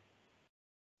uh,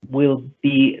 will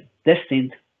be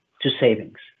destined to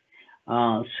savings.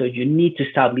 So you need to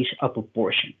establish a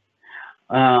proportion.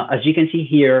 As you can see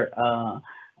here,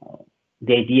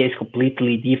 the idea is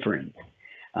completely different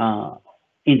uh,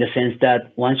 in the sense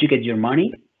that once you get your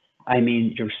money, I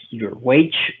mean your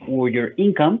wage or your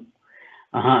income,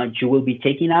 you will be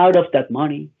taking out of that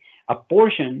money a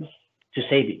portion to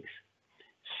savings.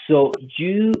 So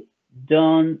you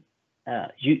don't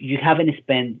you haven't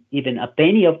spent even a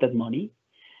penny of that money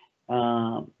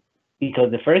uh,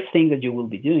 because the first thing that you will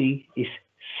be doing is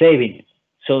saving it.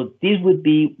 So this would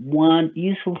be one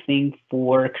useful thing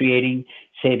for creating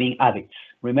saving habits.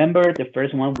 Remember, the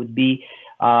first one would be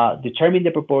determine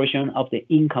the proportion of the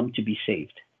income to be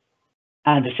saved.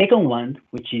 And the second one,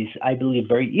 which is, I believe,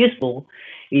 very useful,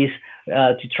 is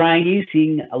to try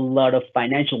using a lot of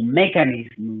financial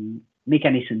mechanisms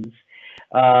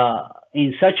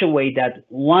in such a way that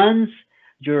once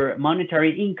your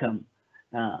monetary income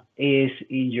is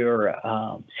in your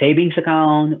savings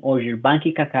account or your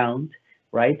banking account,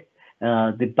 right?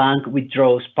 The bank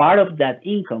withdraws part of that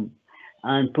income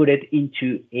and put it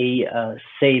into a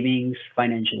savings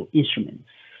financial instrument.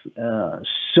 Uh,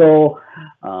 so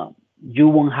uh, you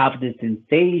won't have the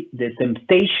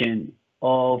temptation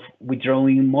of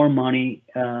withdrawing more money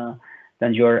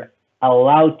than you're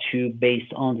allowed to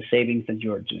based on the savings that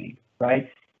you're doing, right?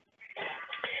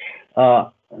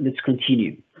 Let's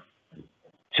continue.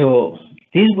 So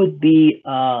this would be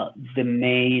the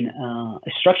main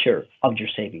structure of your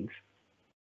savings.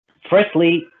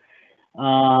 Firstly,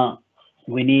 uh,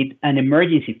 we need an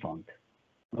emergency fund.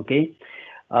 Okay,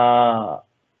 uh,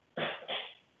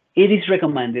 it is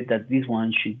recommended that this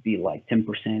one should be like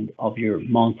 10% of your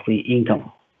monthly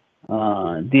income.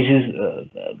 This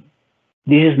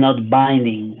is not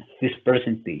binding this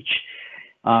percentage.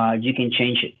 You can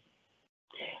change it.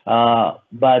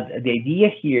 But the idea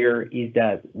here is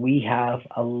that we have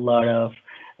a lot of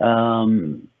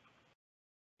um,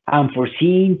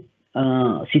 unforeseen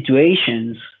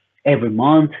situations every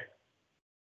month,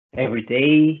 every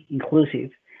day,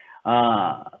 inclusive,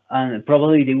 and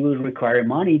probably they will require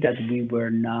money that we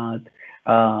were not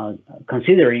uh,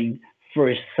 considering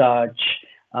for such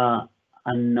uh,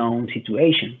 unknown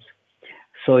situations.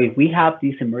 So if we have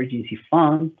this emergency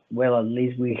fund, well, at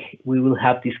least we will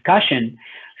have discussion.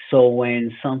 So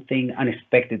when something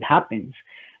unexpected happens,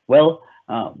 well,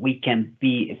 we can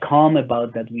be calm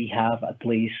about that. We have at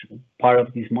least part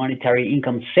of this monetary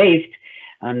income saved,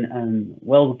 and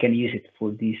well, we can use it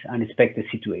for these unexpected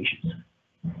situations.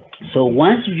 So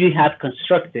once you have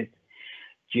constructed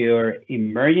your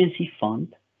emergency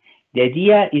fund, the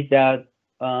idea is that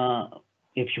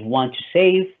if you want to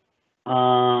save,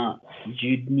 uh,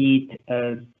 you need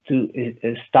to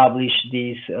establish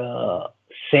this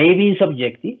savings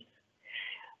objective.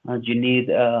 You need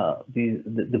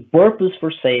the purpose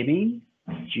for saving.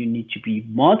 You need to be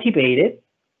motivated,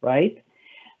 right?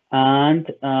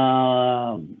 And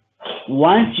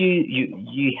once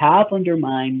you have on your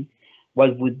mind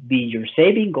what would be your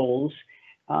saving goals,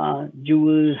 you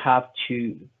will have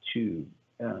to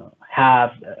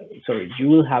have sorry, you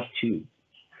will have to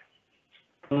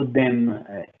put them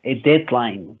a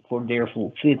deadline for their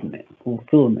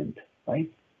fulfillment, right?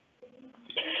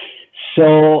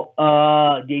 So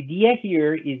the idea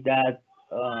here is that,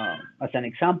 as an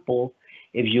example,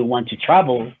 if you want to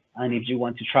travel and if you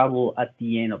want to travel at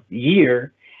the end of the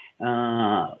year,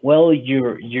 well,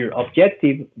 your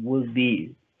objective will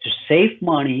be to save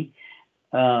money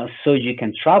so you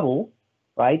can travel,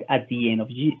 right, at the end of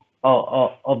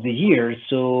the year.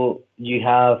 So you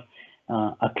have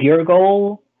a clear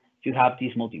goal, you have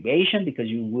this motivation because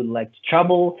you would like to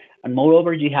travel, and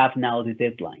moreover, you have now the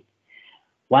deadline.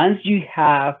 Once you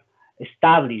have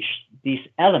established these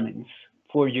elements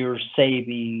for your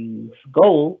savings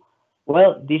goal,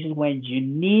 well, this is when you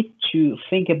need to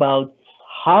think about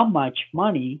how much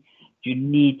money you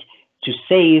need to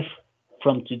save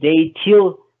from today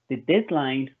till the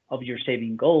deadline of your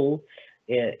saving goal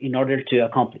in order to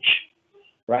accomplish,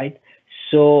 right?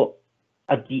 So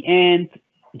at the end,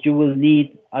 you will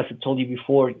need, as I told you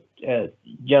before, uh,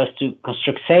 just to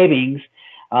construct savings,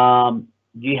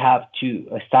 you have to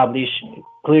establish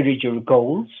clearly your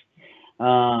goals,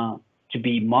 uh, to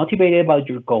be motivated about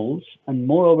your goals, and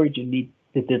moreover, you need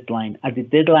the deadline. And the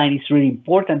deadline is really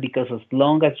important because as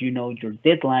long as you know your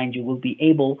deadline, you will be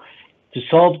able to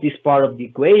solve this part of the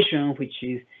equation, which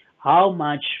is how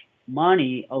much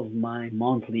money of my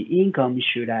monthly income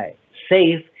should I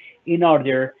save in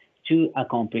order to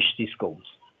accomplish these goals.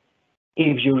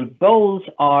 If your goals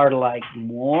are like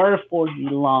more for the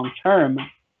long term,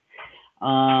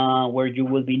 where you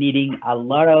will be needing a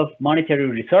lot of monetary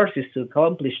resources to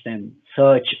accomplish them,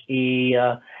 such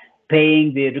as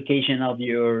paying the education of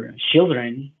your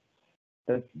children.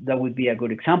 That would be a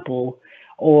good example.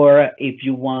 Or if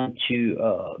you want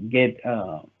to get,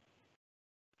 uh,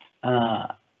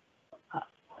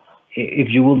 if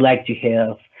you would like to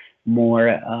have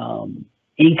more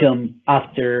income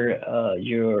after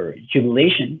your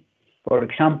jubilation, for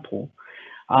example,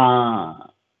 uh,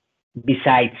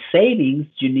 besides savings,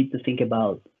 you need to think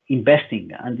about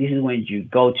investing, and this is when you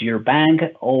go to your bank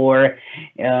or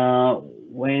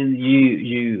when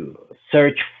you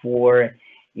search for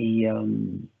a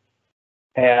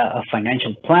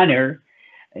financial planner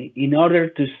in order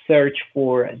to search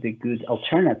for the good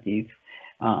alternative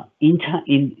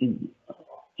in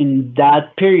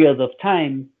that period of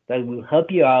time that will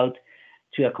help you out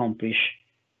to accomplish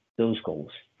those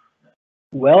goals.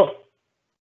 Well,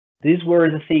 these were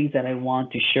the things that I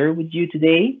want to share with you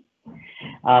today.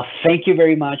 Thank you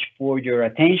very much for your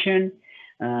attention.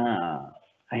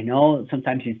 I know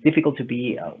sometimes it's difficult to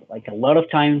be like a lot of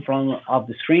time in front of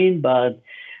the screen, but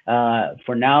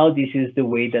for now, this is the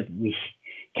way that we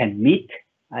can meet.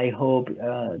 I hope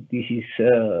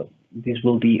this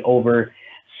will be over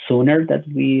sooner than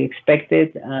we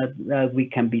expected. That we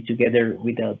can be together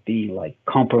without being like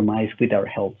compromised with our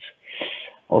health.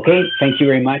 Okay, thank you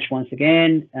very much once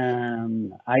again.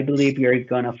 I believe we are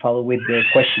gonna follow with the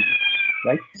questions,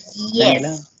 right? Daniela?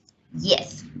 Yes,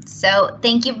 yes. So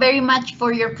thank you very much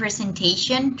for your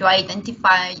presentation to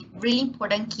identify really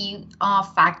important key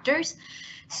factors.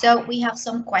 So we have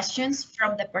some questions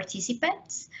from the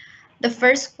participants. The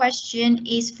first question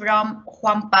is from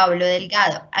Juan Pablo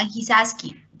Delgado, and he's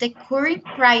asking, the current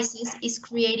crisis is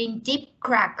creating deep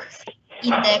cracks in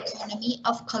the economy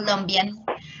of Colombian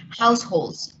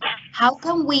households. How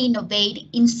can we innovate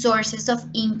in sources of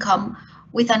income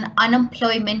with an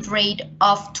unemployment rate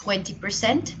of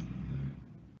 20%?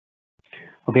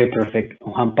 Okay, perfect.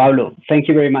 Juan Pablo, thank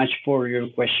you very much for your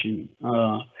question.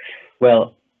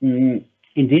 Well, in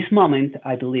this moment,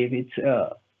 I believe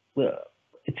well,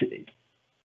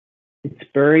 it's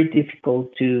very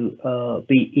difficult to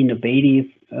be innovative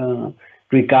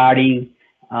regarding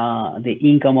the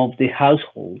income of the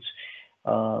households.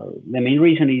 The main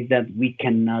reason is that we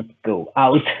cannot go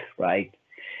out, right?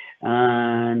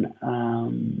 And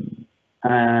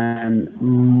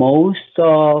most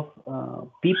of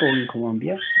people in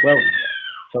Colombia, well,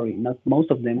 sorry, not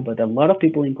most of them, but a lot of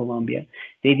people in Colombia,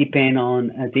 they depend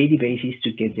on a daily basis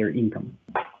to get their income.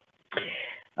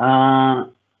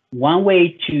 One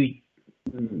way to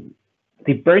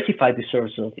diversify the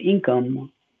source of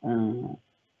income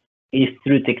is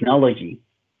through technology,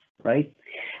 right?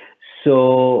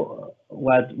 So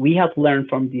what we have learned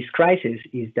from this crisis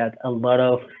is that a lot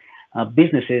of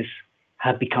businesses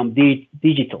have become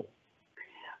digital.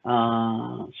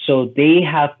 So they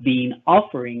have been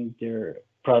offering their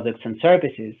products and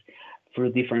services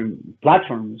through different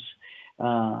platforms.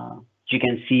 You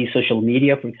can see social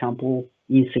media, for example,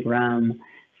 Instagram,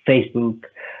 Facebook.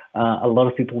 A lot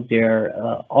of people there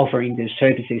offering their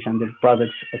services and their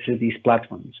products through these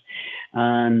platforms.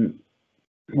 And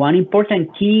one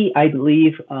important key, I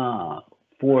believe,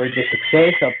 for the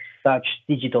success of such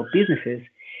digital businesses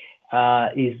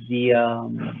is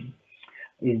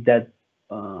that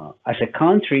as a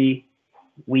country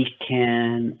we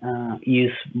can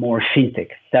use more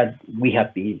fintech that we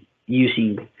have been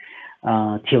using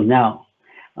till now.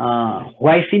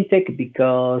 Why fintech?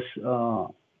 Because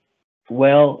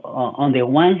well, on the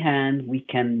one hand, we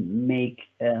can make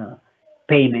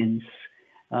payments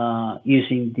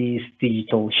using these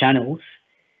digital channels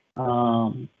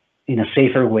in a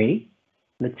safer way.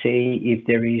 Let's say if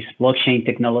there is blockchain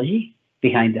technology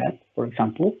behind that, for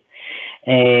example.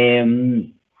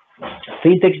 Fintechs,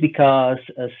 because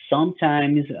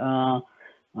sometimes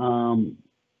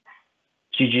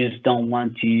you just don't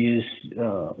want to use,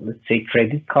 let's say,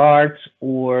 credit cards,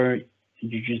 or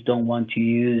you just don't want to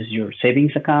use your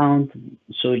savings account.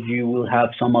 So you will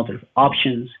have some other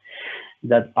options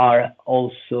that are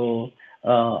also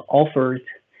offered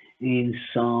in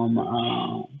some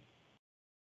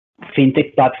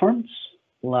fintech platforms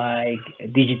like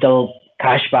digital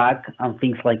cashback and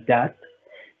things like that,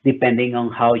 depending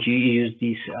on how you use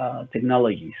these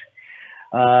technologies.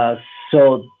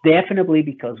 So definitely,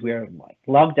 because we are like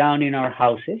locked down in our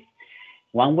houses,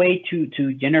 one way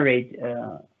to generate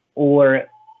or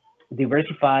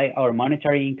diversify our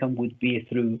monetary income would be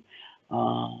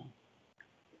uh,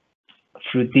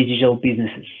 through digital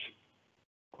businesses,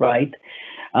 right?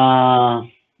 Uh,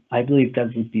 I believe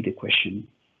that would be the question.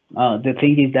 The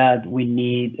thing is that we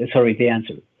need, sorry, the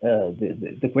answer.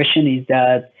 The question is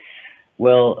that,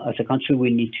 well, as a country,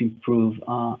 we need to improve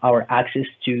our access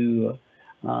to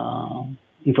uh,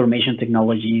 information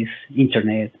technologies,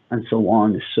 internet, and so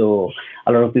on. So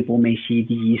a lot of people may see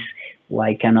these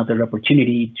like another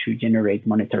opportunity to generate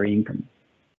monetary income.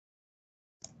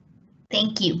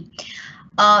 Thank you.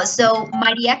 So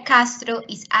Maria Castro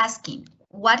is asking,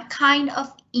 what kind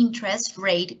of interest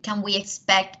rate can we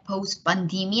expect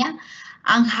post-pandemia,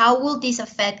 and how will this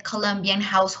affect Colombian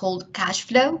household cash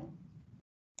flow?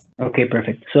 Okay,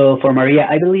 perfect. So for Maria,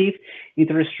 I believe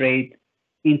interest rate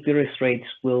interest rates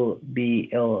will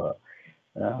be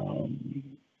um,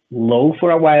 low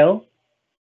for a while.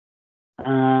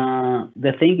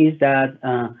 The thing is that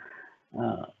uh,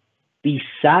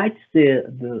 besides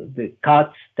the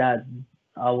cuts that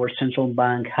our central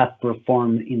bank have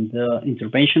performed in the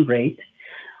intervention rate,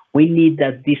 we need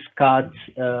that these cuts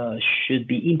should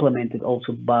be implemented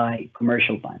also by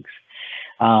commercial banks.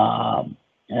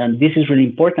 And this is really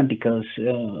important because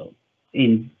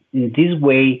in this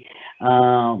way,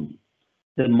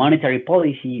 the monetary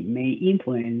policy may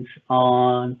influence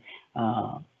on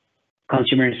uh,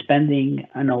 consumer spending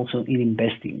and also in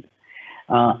investing.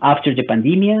 After the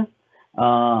pandemic,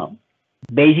 uh,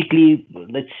 basically,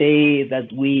 let's say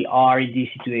that we are in this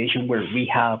situation where we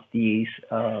have this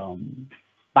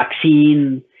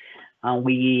vaccine and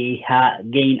we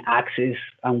gain access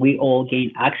and we all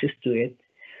gain access to it.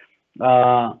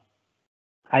 Uh,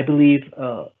 I believe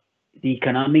the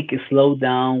economic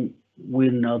slowdown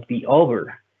will not be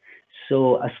over.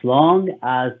 So as long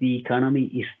as the economy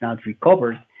is not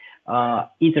recovered,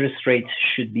 interest rates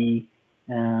should be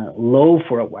low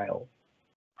for a while.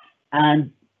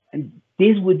 And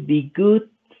this would be good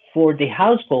for the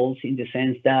households in the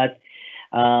sense that,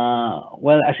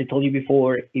 well, as I told you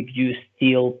before, if you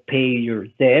still pay your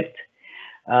debt,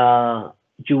 uh,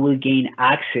 you will gain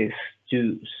access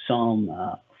to some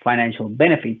financial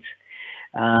benefits,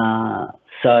 uh,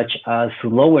 such as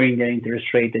lowering the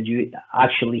interest rate that you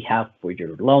actually have for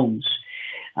your loans.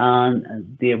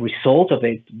 And the result of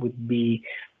it would be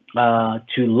to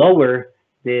lower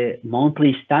the monthly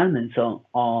installments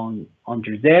on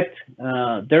your debt.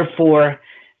 Therefore,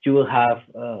 you will have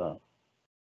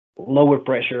lower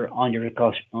pressure on your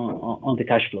cost on the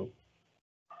cash flow.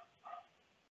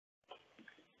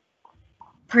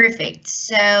 Perfect.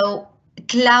 So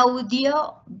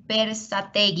Claudio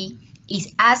Bersategui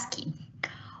is asking,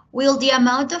 will the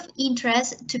amount of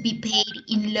interest to be paid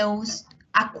in loans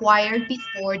acquired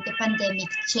before the pandemic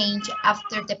change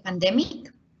after the pandemic?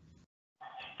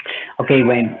 Okay,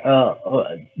 Wayne,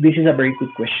 this is a very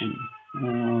good question.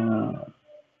 Uh,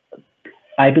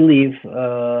 I believe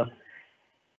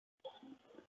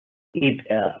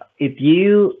if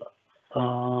you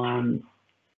um,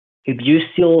 if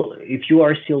you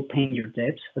are still paying your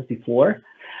debts as before,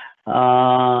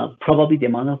 probably the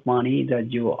amount of money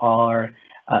that you are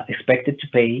expected to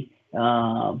pay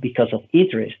because of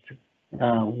interest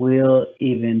will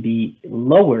even be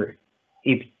lower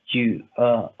if you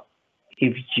uh,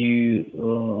 if you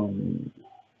um,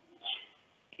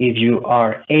 if you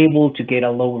are able to get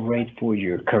a lower rate for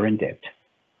your current debt.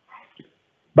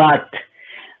 But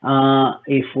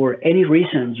if for any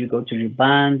reason you go to your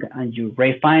bank and you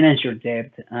refinance your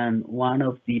debt, and one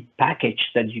of the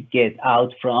package that you get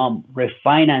out from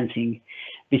refinancing,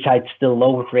 besides the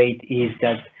lower rate, is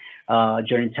that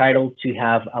you're entitled to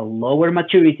have a lower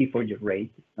maturity for your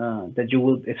rate that you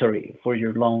will, sorry, for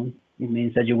your loan. It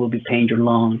means that you will be paying your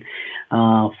loan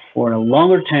for a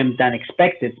longer term than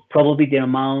expected. Probably the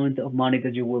amount of money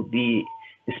that you will be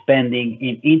spending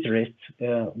in interest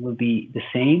will be the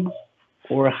same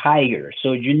or higher.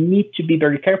 So you need to be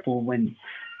very careful when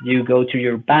you go to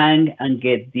your bank and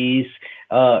get these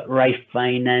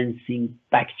refinancing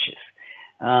packages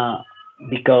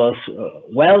because,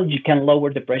 well, you can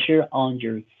lower the pressure on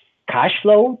your cash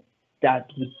flow.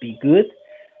 That would be good.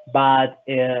 But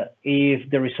if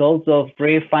the result of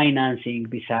refinancing,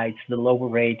 besides the lower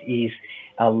rate, is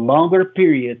a longer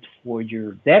period for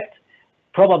your debt,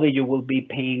 probably you will be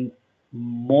paying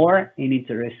more in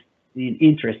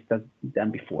interest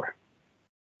than before.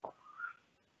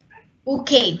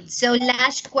 Okay, so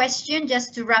last question,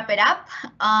 just to wrap it up.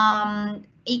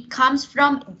 It comes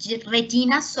from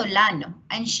Regina Solano,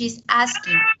 and she's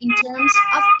asking, in terms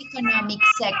of economic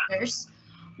sectors,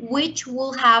 which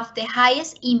will have the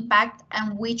highest impact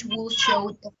and which will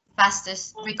show the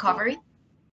fastest recovery?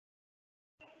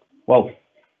 Well,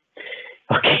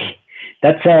 okay,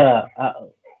 that's a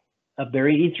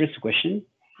very interesting question.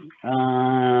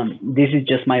 This is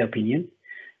just my opinion,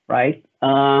 right?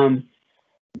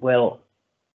 Well,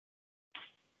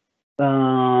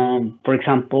 for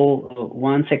example,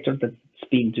 one sector that's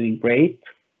been doing great.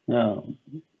 Uh,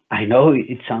 I know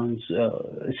it sounds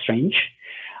strange,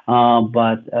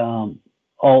 but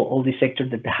all the sector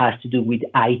that has to do with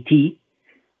IT,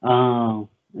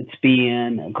 it's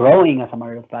been growing as a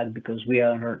matter of fact because we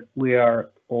are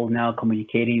all now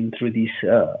communicating through these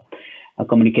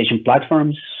communication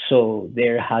platforms. So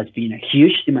there has been a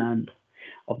huge demand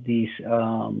of this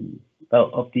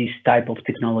type of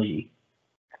technology,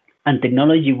 and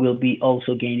technology will be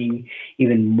also gaining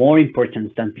even more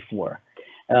importance than before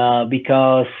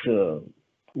because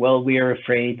well, we are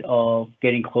afraid of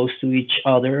getting close to each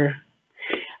other.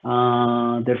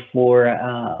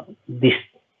 Therefore, this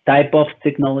type of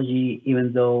technology,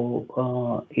 even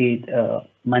though it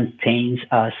maintains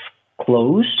us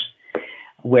close,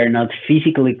 we're not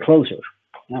physically closer.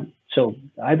 So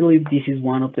I believe this is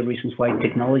one of the reasons why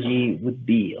technology would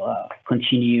be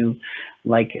continue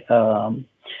like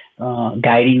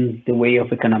guiding the way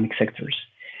of economic sectors.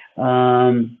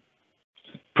 Um,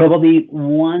 Probably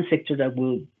one sector that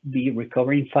will be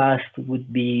recovering fast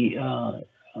would be uh,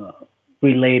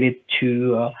 related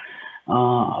to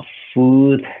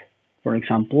food, for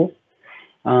example.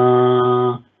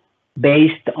 Uh,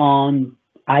 Based on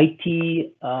IT,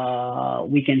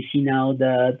 we can see now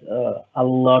that a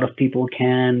lot of people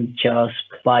can just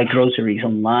buy groceries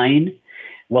online.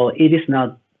 Well, it is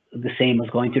not the same as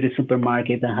going to the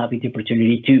supermarket and having the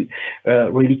opportunity to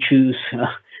really choose,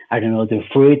 I don't know, the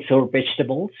fruits or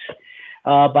vegetables.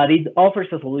 But it offers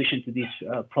a solution to this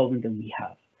problem that we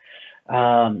have.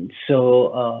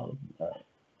 So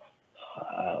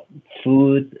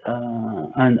food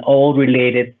and all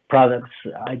related products,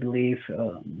 I believe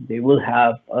they will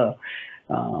have uh,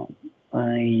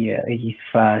 a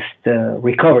fast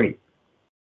recovery.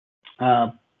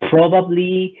 Uh,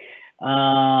 Probably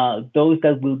those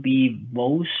that will be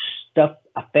most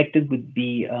affected would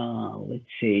be, let's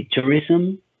say,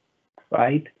 tourism,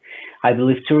 right? I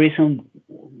believe tourism,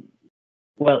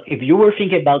 well, if you were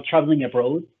thinking about traveling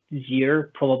abroad this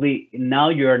year, probably now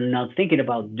you're not thinking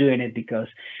about doing it because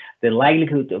the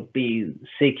likelihood of being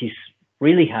sick is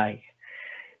really high.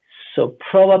 So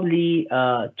probably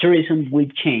tourism will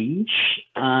change,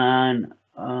 and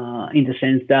in the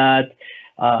sense that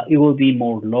it will be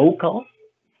more local,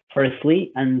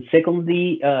 firstly, and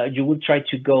secondly, you will try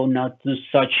to go not to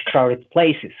such crowded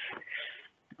places.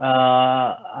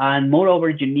 And moreover,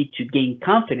 you need to gain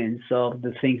confidence of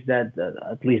the things that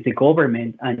at least the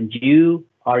government and you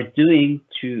are doing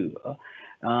to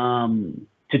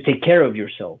take care of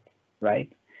yourself,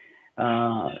 right?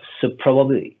 So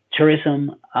probably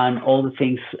tourism and all the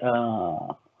things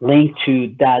linked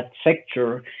to that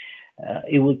sector,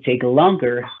 it will take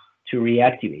longer to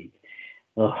reactivate.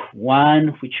 One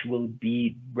which will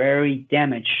be very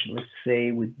damaged, let's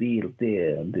say, would be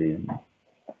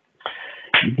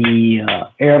the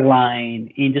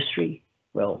airline industry.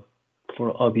 Well,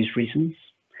 for obvious reasons.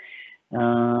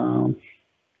 Um,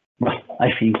 well,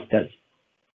 I think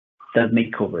that may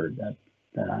cover that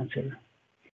answer.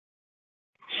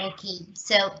 Okay,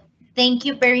 so thank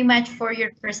you very much for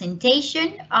your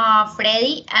presentation,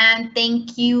 Fredy, and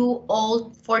thank you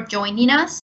all for joining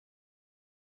us.